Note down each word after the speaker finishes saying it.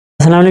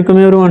Assalamualaikum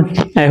everyone.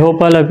 I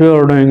hope all of you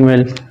are doing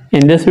well.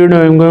 In this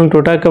video I am going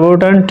to talk about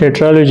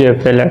tetralogy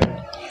of fallot.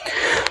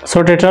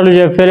 So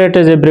tetralogy of fallot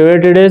is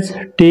abbreviated as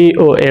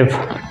TOF.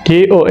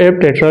 TOF,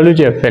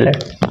 tetralogy of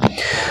fallot.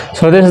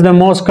 So this is the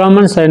most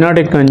common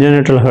cyanotic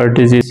congenital heart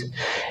disease,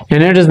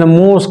 and it is the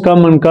most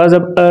common cause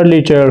of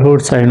early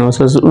childhood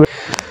cyanosis.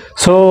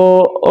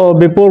 So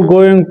before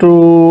going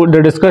to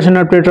the discussion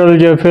of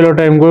tetralogy of fallot,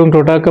 I am going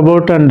to talk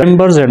about the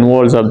members and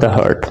walls of the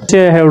heart. See,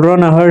 I have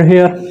drawn a heart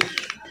here.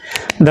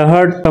 The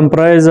heart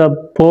comprises of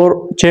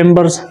 4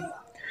 chambers.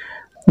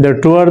 The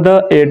 2 are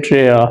the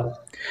atria.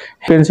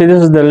 You can see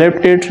this is the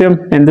left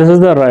atrium and this is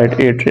the right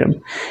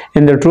atrium,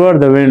 and the 2 are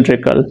the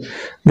ventricle.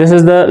 This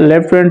is the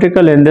left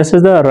ventricle and this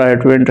is the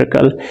right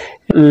ventricle.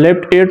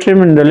 Left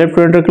atrium and the left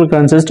ventricle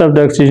consist of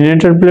the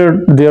oxygenated blood,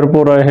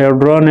 therefore I have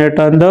drawn it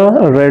on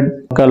the red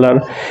color.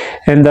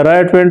 And the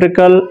right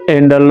ventricle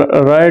and the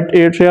right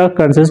atria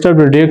consist of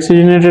the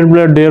deoxygenated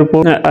blood,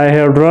 therefore I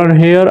have drawn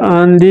here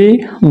on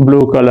the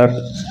blue color.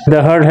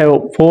 The heart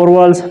have 4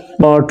 walls.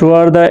 2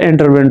 are the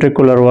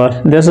interventricular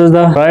wall. This is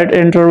the right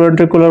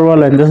interventricular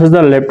wall and this is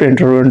the left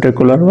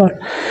interventricular wall.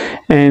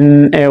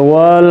 And a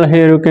wall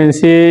here you can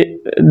see,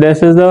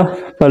 this is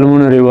the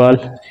pulmonary wall.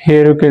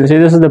 Here you can see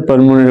this is the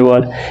pulmonary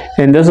wall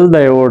and this is the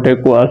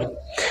aortic wall.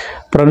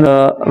 From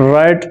the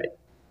right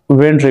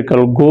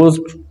ventricle goes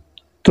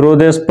through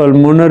this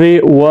pulmonary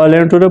wall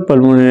into the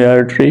pulmonary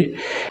artery.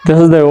 This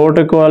is the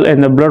aortic wall,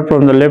 and the blood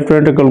from the left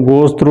ventricle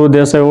goes through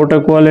this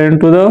aortic wall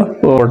into the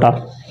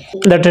aorta.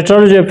 The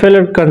tetralogy of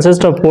fallot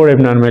consists of 4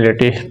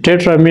 abnormalities.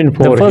 Tetra means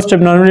 4. The first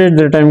abnormality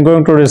that I am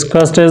going to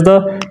discuss is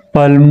the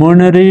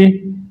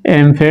pulmonary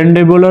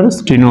infundibular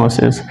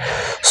stenosis.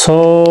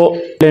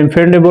 So the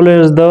infundibular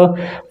is the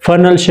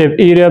funnel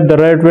shaped area of the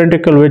right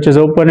ventricle which is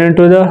open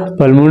into the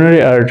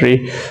pulmonary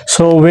artery.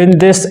 So when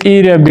this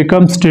area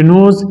becomes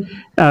stenosed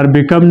or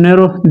become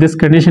narrow, this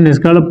condition is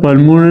called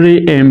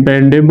pulmonary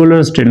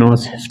infundibular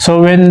stenosis.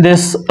 So when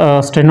this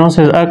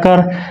stenosis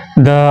occur,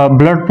 the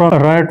blood from the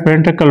right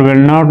ventricle will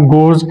not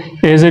go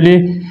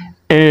easily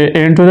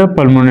into the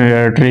pulmonary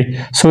artery.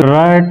 So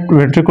right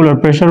ventricular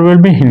pressure will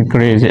be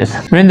increases.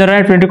 When the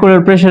right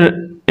ventricular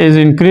pressure is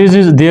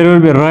increases, there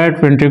will be right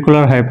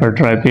ventricular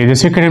hypertrophy. The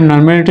second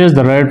abnormality is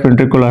the right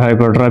ventricular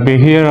hypertrophy.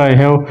 Here I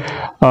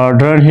have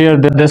drawn here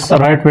that this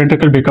right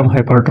ventricle become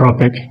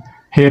hypertrophic.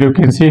 Here you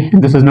can see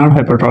this is not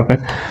hypertrophic.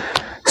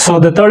 So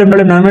the third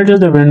abnormality is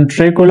the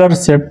ventricular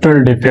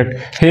septal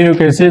defect. Here you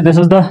can see this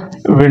is the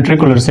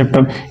ventricular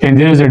septum and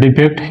there is a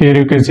defect. Here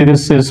you can see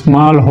this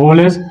small hole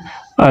is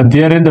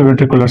there in the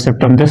ventricular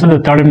septum. This is the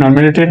third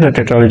abnormality in the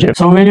tetralogy.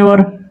 So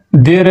whenever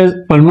there is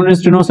pulmonary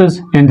stenosis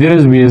and there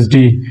is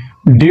VSD,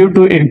 due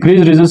to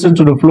increased resistance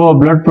to the flow of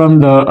blood from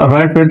the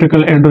right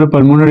ventricle into the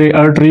pulmonary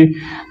artery,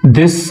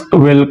 this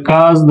will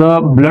cause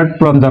the blood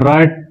from the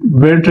right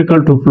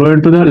ventricle to flow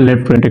into the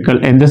left ventricle,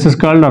 and this is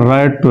called a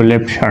right to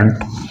left shunt.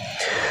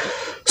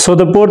 So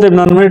the fourth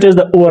abnormality is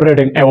the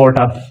overriding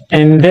aorta.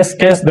 In this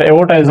case, the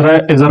aorta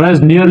is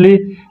raised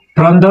nearly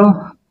from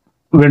the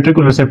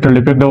ventricular septal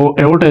defect. The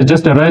aorta is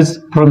just arise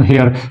from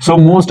here. So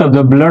most of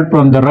the blood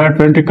from the right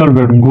ventricle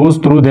goes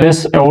through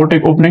this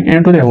aortic opening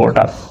into the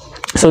aorta.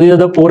 So these are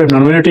the 4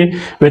 abnormalities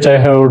which I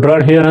have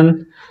drawn here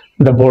on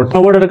the board.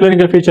 Now what are the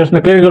clinical features?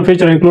 The clinical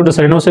features include the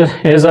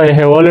cyanosis, as I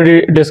have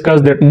already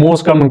discussed, that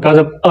most common cause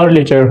of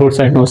early childhood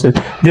cyanosis.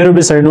 There will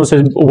be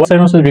cyanosis. Why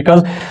cyanosis?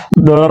 Because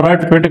the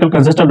right ventricle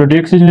consists of the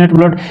deoxygenated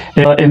blood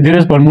and there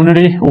is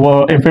pulmonary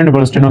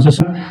infundibular stenosis.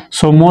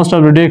 So most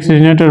of the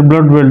deoxygenated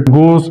blood will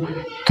goes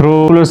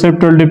through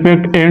septal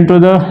defect into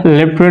the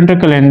left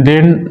ventricle and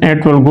then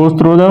it will go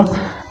through the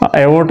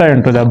aorta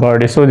into the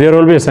body. So there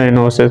will be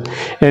cyanosis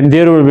and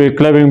there will be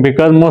clubbing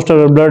because most of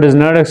the blood is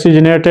not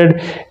oxygenated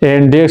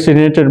and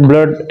deoxygenated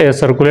blood is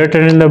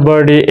circulated in the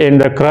body,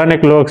 and the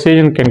chronic low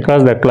oxygen can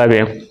cause the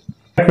clubbing.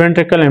 Right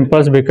ventricle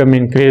impulse become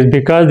increased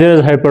because there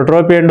is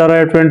hypertrophy in the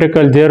right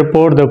ventricle,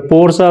 therefore the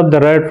pores of the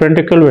right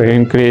ventricle will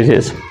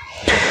increases.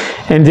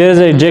 And there is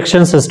a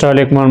ejection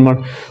systolic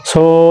murmur.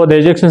 So the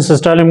ejection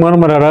systolic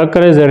murmur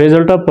occurs as a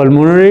result of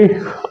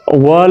pulmonary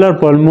wall or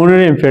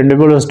pulmonary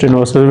infundibular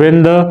stenosis.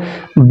 When the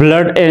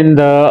blood in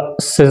the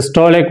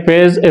systolic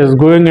phase is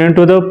going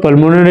into the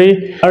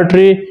pulmonary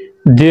artery,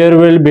 there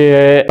will be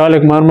a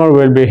systolic murmur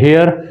will be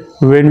here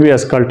when we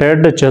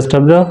auscultate the chest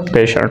of the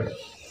patient.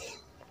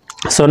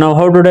 So now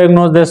how to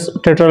diagnose this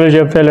tetralogy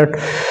of fallot?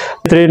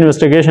 3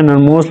 investigations are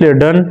mostly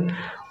done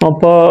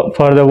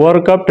for the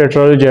work of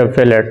tetralogy of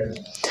fallot.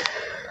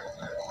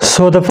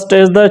 So the first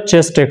is the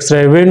chest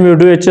x-ray. When we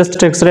do a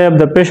chest x-ray of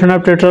the patient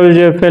of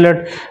tetralogy of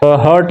fallot, the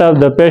heart of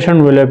the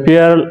patient will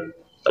appear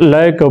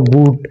like a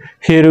boot.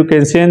 Here you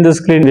can see in the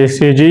screen the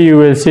ECG, you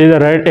will see the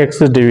right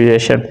axis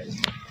deviation.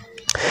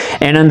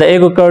 And on the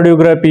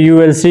echocardiography, you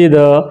will see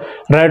the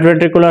right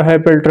ventricular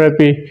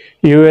hypertrophy,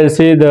 you will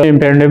see the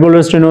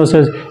infundibular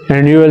stenosis,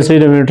 and you will see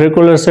the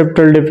ventricular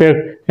septal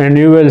defect, and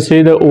you will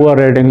see the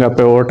overriding of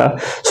aorta.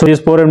 So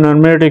this poor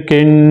abnormality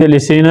can be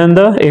seen in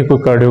the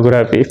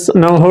echocardiography. So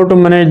now how to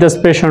manage this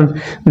patient?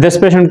 This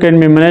patient can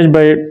be managed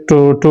by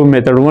two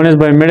methods. One is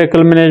by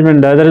medical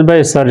management, the other is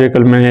by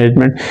surgical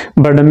management.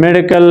 But the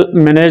medical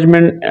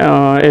management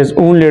is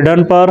only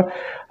done for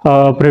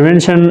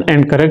prevention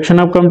and correction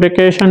of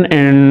complication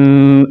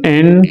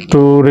and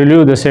to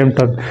relieve the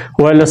symptom,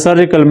 while the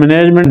surgical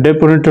management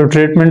definitive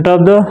treatment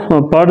of the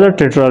further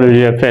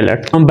tetralogy of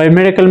fallot. By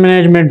medical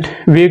management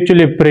we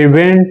actually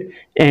prevent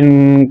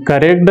and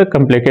correct the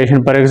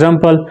complication. For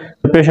example,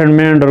 the patient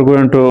may undergo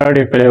into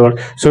cardiac failure,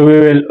 so we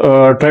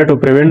will try to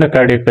prevent the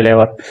cardiac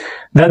failure.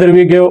 The other,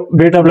 we give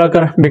beta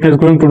blocker because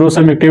going to do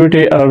some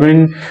activity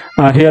when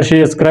he or she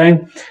is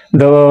crying,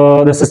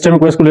 the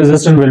systemic vascular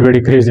resistance will be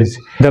decreases.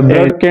 The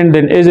blood can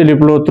then easily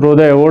flow through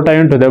the aorta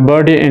into the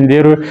body, and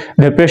there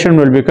the patient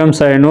will become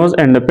cyanose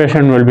and the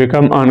patient will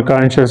become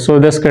unconscious. So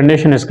this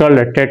condition is called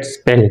a TET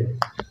spell.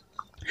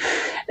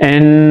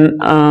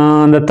 And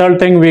the third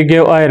thing, we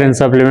give iron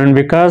supplement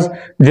because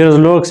there is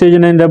low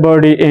oxygen in the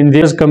body and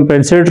there is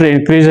compensatory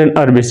increase in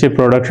RBC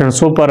production.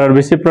 So for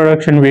RBC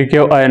production we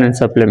give iron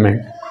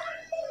supplement.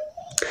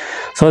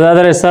 So the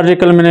other is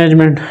surgical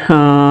management.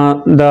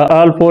 The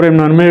all four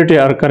abnormality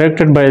are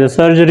corrected by the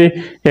surgery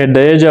at the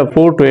age of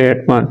 4 to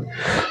 8 months.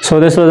 So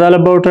this was all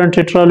about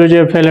tetralogy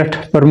of fallot.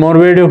 For more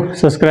video,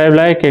 subscribe,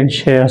 like and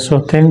share.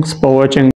 So thanks for watching.